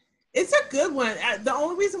 It's a good one. The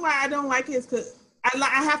only reason why I don't like it is because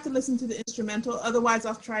I have to listen to the instrumental. Otherwise,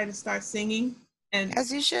 I'll try to start singing. And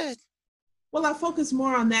as you should. Well, I focus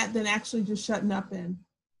more on that than actually just shutting up and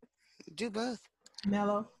do both.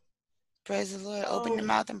 Mellow. Praise the Lord. Open your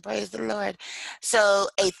mouth and praise the Lord. So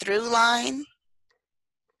a through line,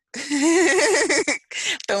 the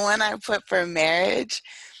one I put for marriage,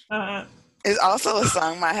 is also a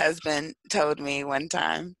song my husband told me one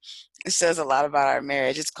time. It says a lot about our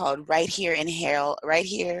marriage. It's called Right Here in Hell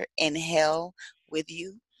with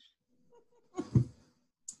You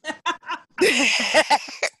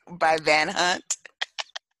by Van Hunt.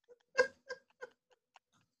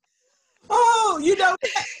 Oh, you know,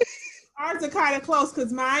 ours are kind of close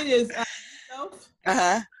because mine is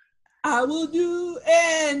I will do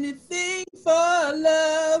anything for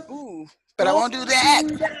love. Ooh, but I won't do that.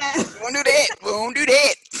 Won't do that. Won't do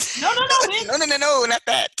that. No, not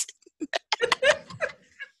that.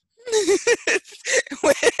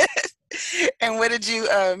 And what did you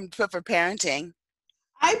put for parenting?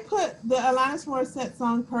 I put the Alanis Morissette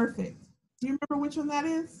song "Perfect." Do you remember which one that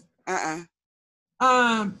is?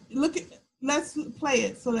 Let's play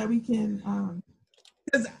it so that we can,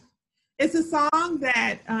 because it's a song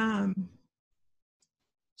that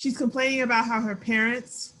she's complaining about how her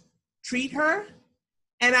parents treat her,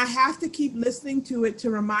 and I have to keep listening to it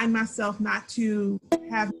to remind myself not to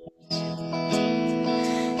have.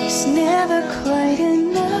 It's never quite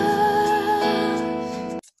enough.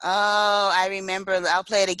 Oh, I remember. I'll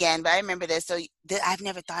play it again, but I remember this. So I've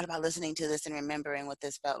never thought about listening to this and remembering what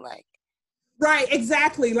this felt like. Right,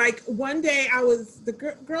 exactly. Like one day the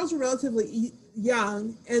girls were relatively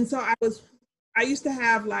young. And so I used to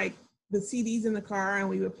have like the CDs in the car and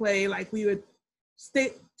we would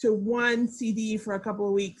stick to one CD for a couple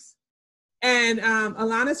of weeks. And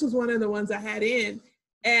Alanis was one of the ones I had in.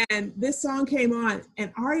 And this song came on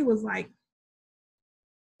and Ari was like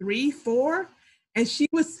 3, 4. And she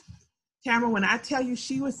was, Tamara, when I tell you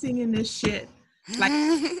she was singing this shit like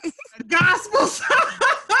a gospel song.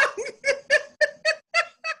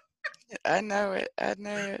 I know it.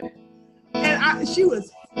 And she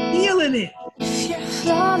was feeling it.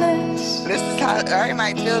 This is how Ari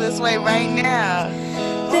might feel this way right now.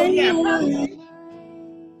 Then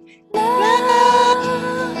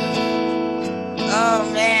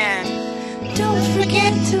oh man. Don't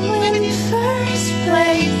forget to win first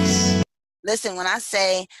place. Listen, when I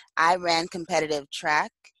say I ran competitive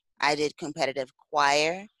track, I did competitive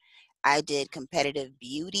choir, I did competitive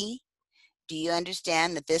beauty. Do you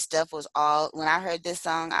understand that this stuff was all, when I heard this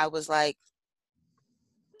song, I was like,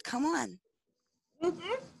 come on.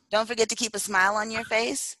 Mm-hmm. Don't forget to keep a smile on your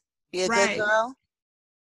face. Be a good girl.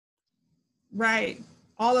 Right.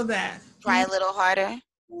 All of that. Try a little harder.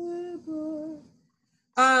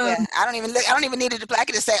 Yeah, I don't even need it to. I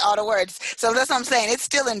can just say all the words. So that's what I'm saying. It's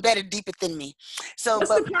still embedded deep within me. So, what's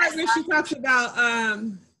but the part where she talks about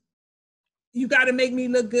you got to make me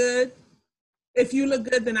look good? If you look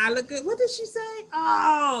good, then I look good. What did she say?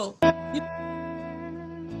 Oh.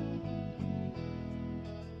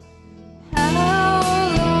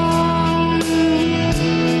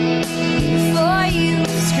 Before you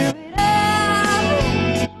screw it up.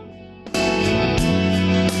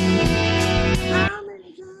 How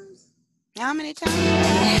many times? how many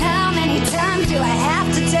times? How many times do I have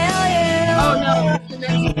to tell you? Oh no, that's the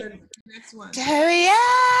next one. The next one. Hurry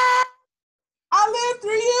up! I'll live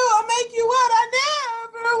through you. I'll make you what I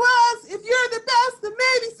never was. If you're the best, then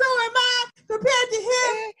maybe so am I. Compared to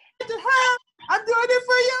him, to her, I'm doing it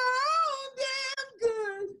for your own damn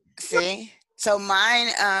good. See? So mine,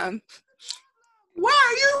 Why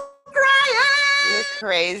are you crying? you're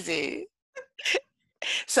crazy.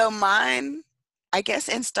 So mine, I guess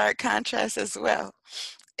in stark contrast as well,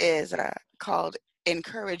 is called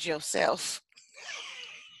Encourage Yourself.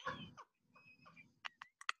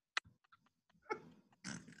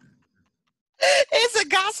 It's a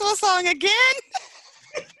gospel song again.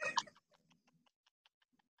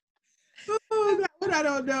 Oh, that one I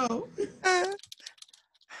don't know.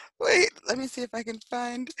 Wait, let me see if I can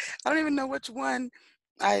find. I don't even know which one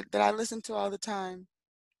that I listen to all the time.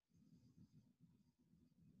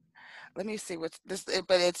 Let me see what's this.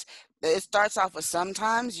 But it starts off with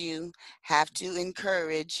sometimes you have to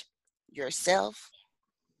encourage yourself.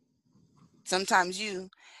 Sometimes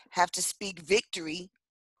you have to speak victory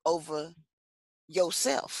over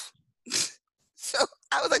yourself. So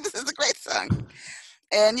I was like, this is a great song.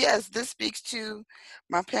 And yes, this speaks to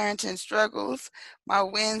my parenting struggles, my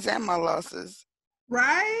wins and my losses.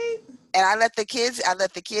 Right? And I let the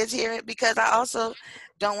kids hear it because I also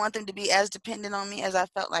don't want them to be as dependent on me as I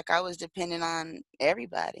felt like I was dependent on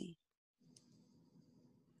everybody.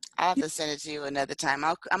 I'll have to send it to you another time.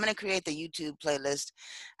 I'm going to create the YouTube playlist.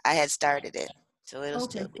 I had started it, so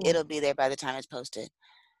it'll be there by the time it's posted.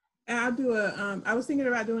 And I'll do I was thinking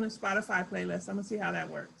about doing a Spotify playlist. I'm gonna see how that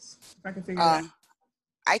works. If I can figure it out.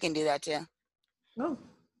 I can do that too. Oh.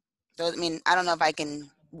 So I mean, I don't know if I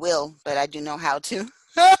will, but I do know how to.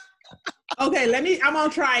 Okay, I'm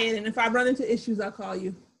gonna try it, and if I run into issues, I'll call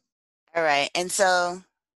you. All right. And so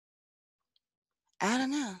I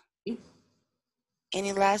don't know.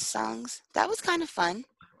 Any last songs? That was kind of fun.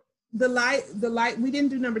 The light, we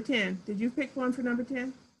didn't do number 10. Did you pick one for number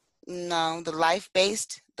 10? No, the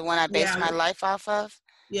life-based, the one I based my life off of.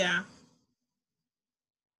 Yeah.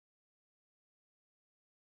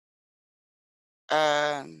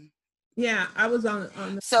 Yeah, I was on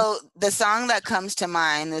the. So the song that comes to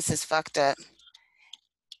mind, this is fucked up.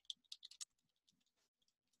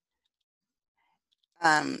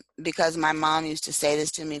 Because my mom used to say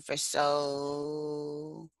this to me for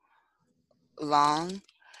so long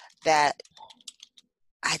that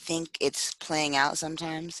I think it's playing out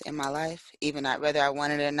sometimes in my life, even whether I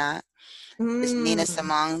want it or not. This Nina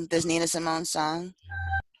Simone song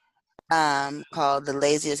called "The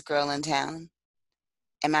Laziest Girl in Town,"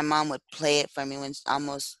 and my mom would play it for me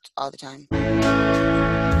almost all the time.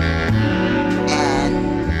 And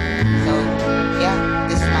so, yeah,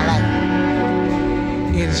 this is my life.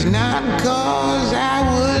 It's not 'cause I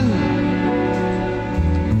wouldn't.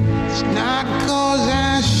 It's not 'cause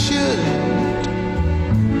I shouldn't.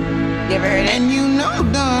 You ever heard it? And you know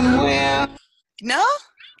done well. No?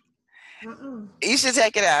 You should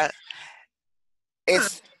check it out.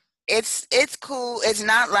 It's cool. It's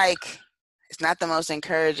not the most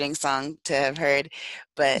encouraging song to have heard,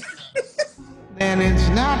 but then it's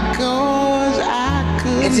not 'cause I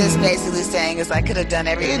could. It's just basically saying I could have done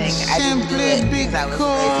everything. It's I didn't do it because I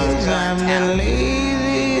was the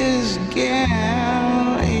laziest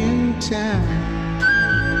gal in town.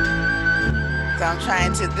 So I'm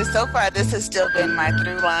trying to. So far, this has still been my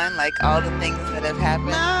through line, like all the things that have happened.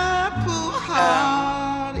 My poor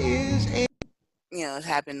heart is it's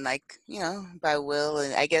happened by will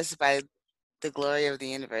and I guess by the glory of the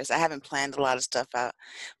universe. I haven't planned a lot of stuff out,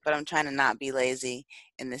 but I'm trying to not be lazy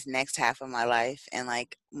in this next half of my life and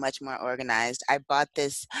much more organized. I bought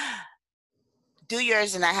this. Do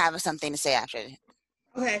yours, and I have something to say after it.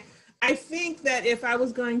 Okay, I think that if I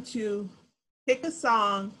was going to pick a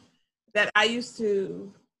song that I used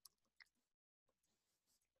to,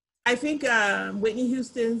 I think Whitney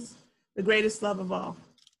Houston's "The Greatest Love of All."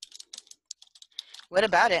 What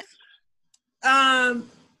about it?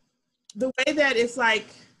 The way that it's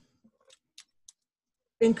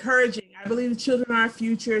encouraging. I believe the children are our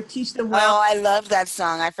future. Teach them well. Oh, I love that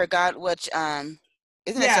song. I forgot which. Isn't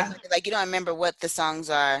it something you don't remember what the songs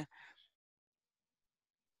are?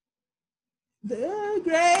 The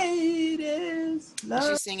greatest love. Is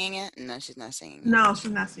she singing it? No, she's not singing it. No,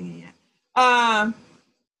 she's not singing yet. And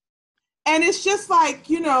it's just like,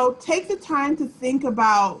 you know, take the time to think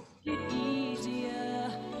about.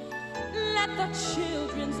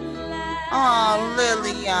 Oh,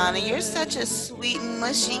 Liliana, you're such a sweet,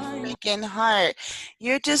 mushy freaking heart.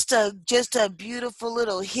 You're just a beautiful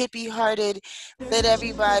little hippie-hearted, lit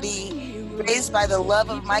everybody, raised by the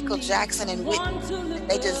love of Michael Jackson and Whitney.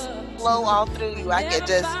 They just flow all through you. I could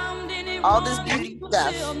just all this beauty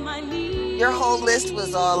stuff. Your whole list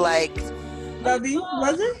was all like, lovey,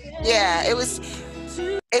 was it? Yeah, it was.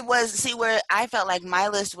 See, where I felt like my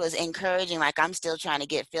list was encouraging, like I'm still trying to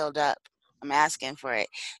get filled up. I'm asking for it.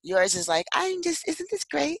 Yours is like, isn't this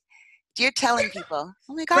great? You're telling people,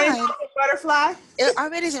 oh my God. Rainbows and butterflies? It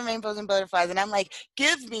already is in rainbows and butterflies. And I'm like,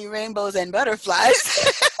 give me rainbows and butterflies.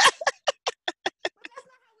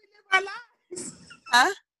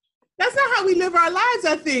 Huh? That's not how we live our lives,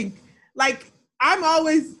 I think. Like, I'm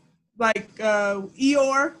always like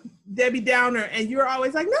Eeyore, Debbie Downer, and you're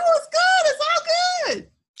always like, no, it's good. It's all good.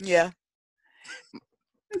 Yeah.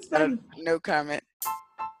 It's funny. No comment.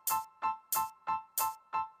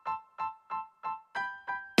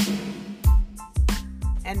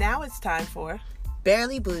 And now it's time for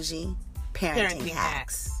Barely Bougie Parenting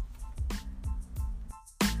Hacks.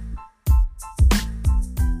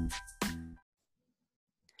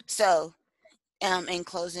 So, in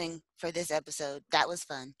closing for this episode, that was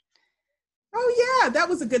fun. Oh yeah, that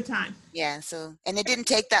was a good time. Yeah, so, and it didn't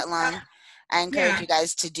take that long. I encourage you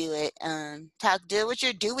guys to do it. Do with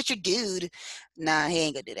your dude. Nah, he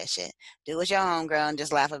ain't gonna do that shit. Do with your homegirl and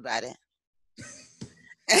just laugh about it.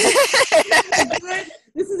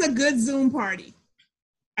 This is a good Zoom party,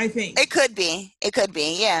 I think. It could be,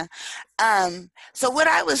 yeah. So what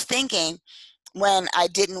I was thinking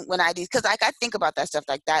because like I think about that stuff,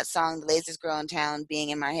 like that song, The Laziest Girl in Town, being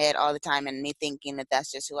in my head all the time and me thinking that that's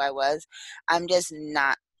just who I was. I'm just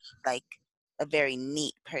not like a very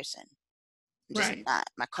neat person. I'm just not.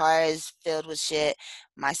 My car is filled with shit.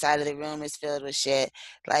 My side of the room is filled with shit.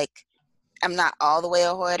 Like, I'm not all the way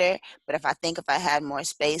a hoarder, but if I had more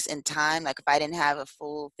space and time, like if I didn't have a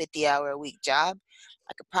full 50-hour-a-week job,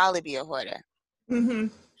 I could probably be a hoarder. Mm-hmm.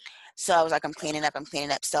 So I was like, I'm cleaning up.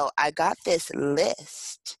 So I got this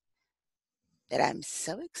list that I'm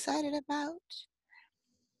so excited about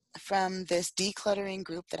from this decluttering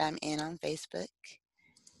group that I'm in on Facebook.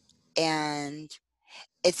 And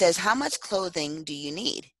it says, how much clothing do you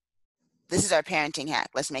need? This is our parenting hack.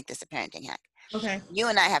 Let's make this a parenting hack. Okay. You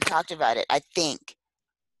and I have talked about it, I think.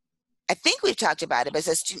 I think we've talked about it, but it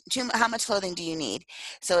says, how much clothing do you need?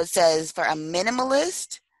 So it says for a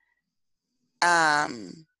minimalist,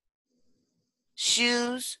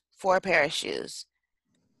 shoes, 4 pair of shoes,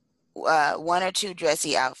 1 or 2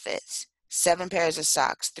 dressy outfits, 7 pairs of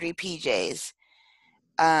socks, 3 PJs,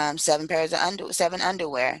 7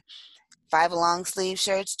 underwear, 5 long sleeve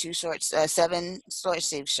shirts, 7 short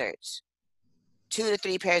sleeve shirts, 2 to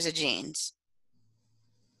 3 pairs of jeans.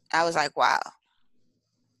 I was like, wow.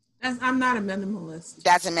 I'm not a minimalist.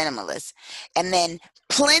 That's a minimalist. And then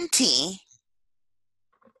plenty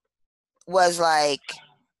was like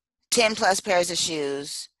 10 plus pairs of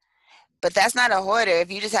shoes. But that's not a hoarder.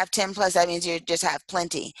 If you just have 10 plus, that means you just have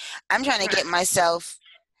plenty. I'm trying to get myself,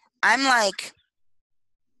 I'm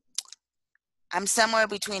somewhere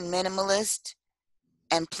between minimalist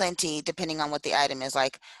and plenty, depending on what the item is.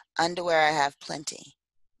 Like underwear, I have plenty.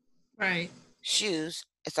 Right. Shoes,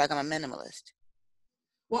 it's like I'm a minimalist.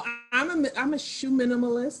 Well, I'm a shoe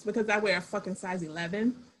minimalist because I wear a fucking size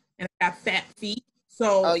 11 and I got fat feet.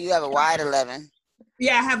 So. Oh, you have a wide 11.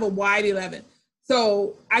 Yeah, I have a wide 11.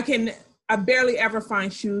 So I barely ever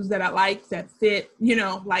find shoes that I like that fit,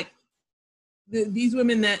 like these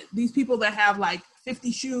people that have like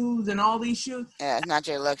 50 shoes and all these shoes. Yeah, it's not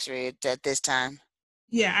your luxury at this time.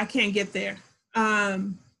 Yeah, I can't get there.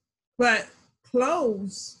 But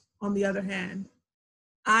clothes, on the other hand,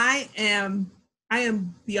 I am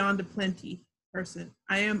beyond a plenty person.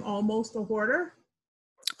 I am almost a hoarder.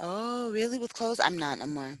 Oh, really? With clothes? I'm not no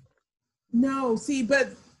more. No, see, but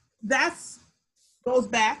goes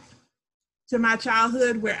back to my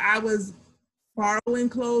childhood where I was borrowing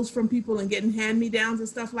clothes from people and getting hand-me-downs and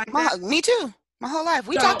stuff like that. Me too. My whole life.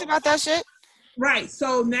 We talked about that shit. Right.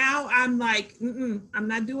 So now I'm like, I'm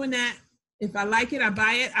not doing that. If I like it, I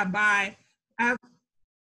buy it.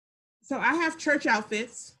 So I have church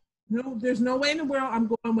outfits. No, there's no way in the world I'm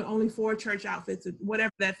going with only 4 church outfits, or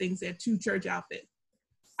whatever that thing said, 2 church outfits.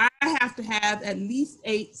 I have to have at least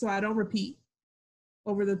 8 so I don't repeat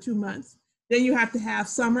over the 2 months. Then you have to have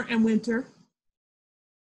summer and winter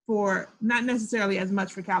for, not necessarily as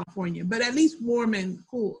much for California, but at least warm and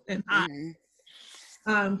cool and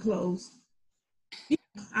hot clothes. Yeah,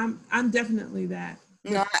 I'm definitely that.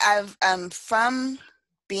 No, I've from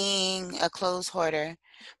being a clothes hoarder,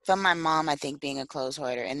 from my mom, I think, being a clothes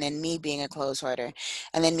hoarder, and then me being a clothes hoarder,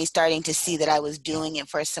 and then me starting to see that I was doing it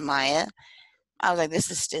for Samaya. I was like,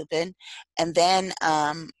 this is stupid. And then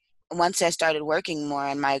once I started working more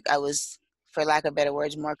and I was, for lack of better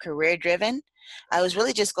words, more career driven, I was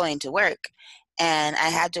really just going to work. And I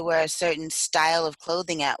had to wear a certain style of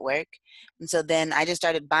clothing at work. And so then I just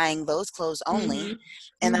started buying those clothes only.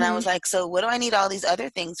 And then I was like, so what do I need all these other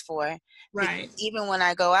things for? Right. Because even when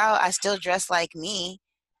I go out, I still dress like me.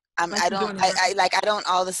 I don't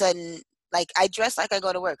all of a sudden, like, I dress like I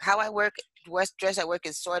go to work. How I dress at work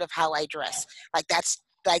is sort of how I dress.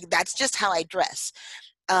 That's just how I dress.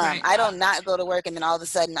 Right. I don't not go to work and then all of a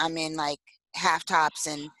sudden I'm in like half tops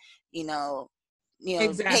and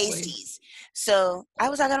Exactly. pasties. So I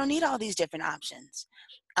was like, I don't need all these different options.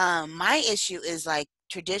 My issue is like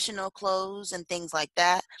traditional clothes and things like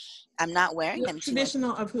that. I'm not wearing them too much.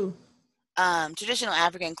 Traditional of who? Traditional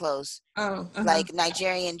African clothes. Oh, like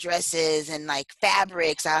Nigerian dresses and like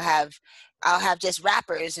fabrics. I'll have just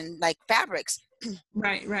wrappers and like fabrics.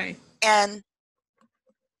 Right. And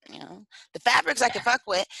the fabrics I can fuck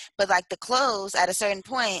with, but like the clothes at a certain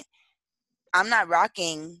point, I'm not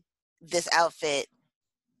rocking this outfit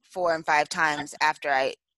 4 and 5 times after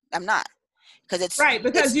I'm not. Because it's right,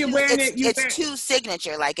 because you're wearing it's too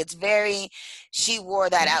signature. Like it's very, she wore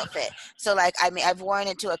that outfit. So like, I mean, I've worn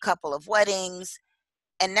it to a couple of weddings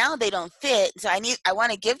and now they don't fit. So I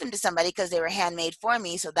want to give them to somebody because they were handmade for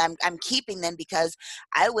me. So that I'm keeping them because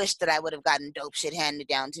I wish that I would have gotten dope shit handed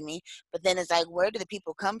down to me. But then it's like, where do the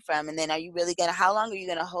people come from? And then how long are you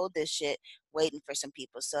going to hold this shit waiting for some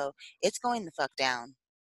people? So it's going the fuck down.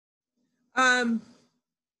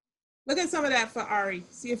 Look at some of that for Ari.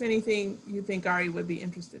 See if anything you think Ari would be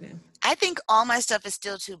interested in. I think all my stuff is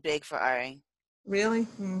still too big for Ari. Really?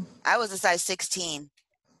 I was a size 16.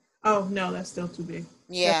 Oh, no, that's still too big.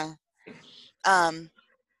 Yeah.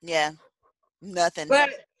 Yeah. Nothing. But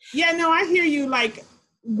yeah, no, I hear you. Like,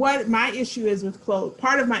 what my issue is with clothes,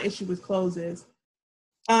 part of my issue with clothes is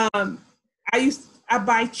I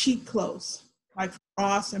buy cheap clothes like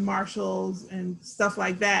Ross and Marshalls and stuff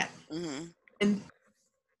like that. And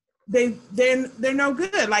they're no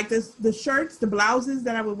good. Like the shirts, the blouses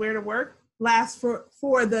that I would wear to work last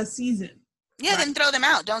for the season. Yeah, then throw them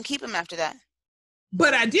out. Don't keep them after that.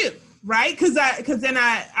 But I do, right? Because then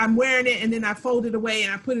I'm wearing it and then I fold it away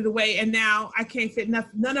and I put it away and now I can't fit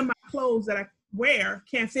none of my clothes that I wear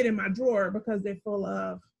can't fit in my drawer because they're full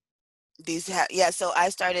of these. So I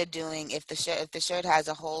started doing, if the shirt has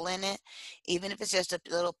a hole in it, even if it's just a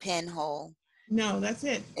little pinhole. No, that's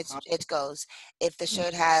it. It goes. If the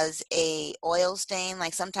shirt has a oil stain,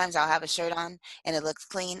 like sometimes I'll have a shirt on and it looks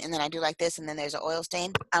clean and then I do like this and then there's an oil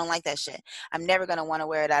stain. I don't like that shit. I'm never going to want to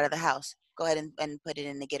wear it out of the house. Go ahead and put it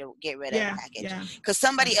in the get rid of package. Because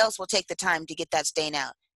somebody else will take the time to get that stain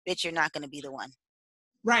out. Bitch, you're not going to be the one.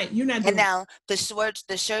 Right, you're not doing And now the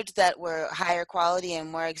shirts that were higher quality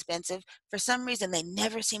and more expensive, for some reason they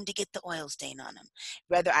never seem to get the oil stain on them.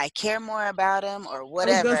 Whether I care more about them or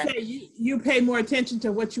whatever. I was gonna say, you pay more attention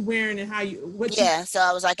to what you're wearing and how so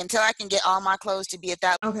I was like, until I can get all my clothes to be at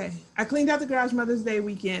that. Okay, I cleaned out the garage Mother's Day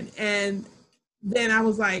weekend, and then I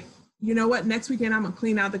was like, you know what? Next weekend I'm gonna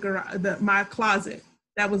clean out my closet.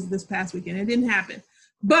 That was this past weekend. It didn't happen,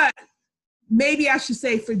 but maybe I should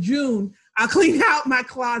say for June. I'll clean out my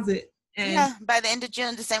closet. And by the end of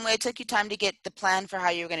June, the same way it took you time to get the plan for how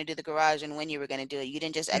you were going to do the garage and when you were going to do it. You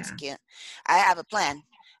didn't just execute. I have a plan.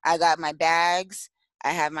 I got my bags.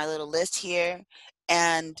 I have my little list here.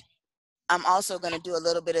 And I'm also going to do a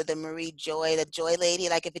little bit of the Marie Joy, the Joy Lady.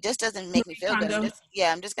 Like if it just doesn't make me feel good,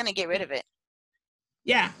 I'm just going to get rid of it.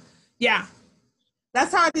 Yeah.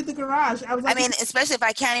 That's how I did the garage. I was like, especially if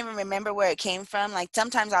I can't even remember where it came from. Like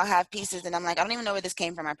sometimes I'll have pieces and I'm like, I don't even know where this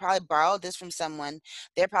came from. I probably borrowed this from someone.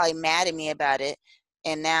 They're probably mad at me about it.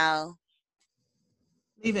 And now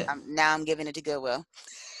leave it. Now I'm giving it to Goodwill.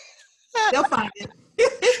 They'll find it.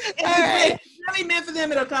 If it's really meant for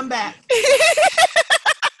them, it'll come back.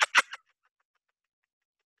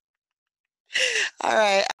 All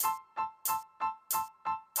right.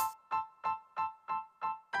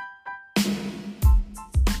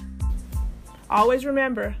 Always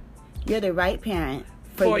remember, you're the right parent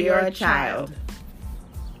for your child.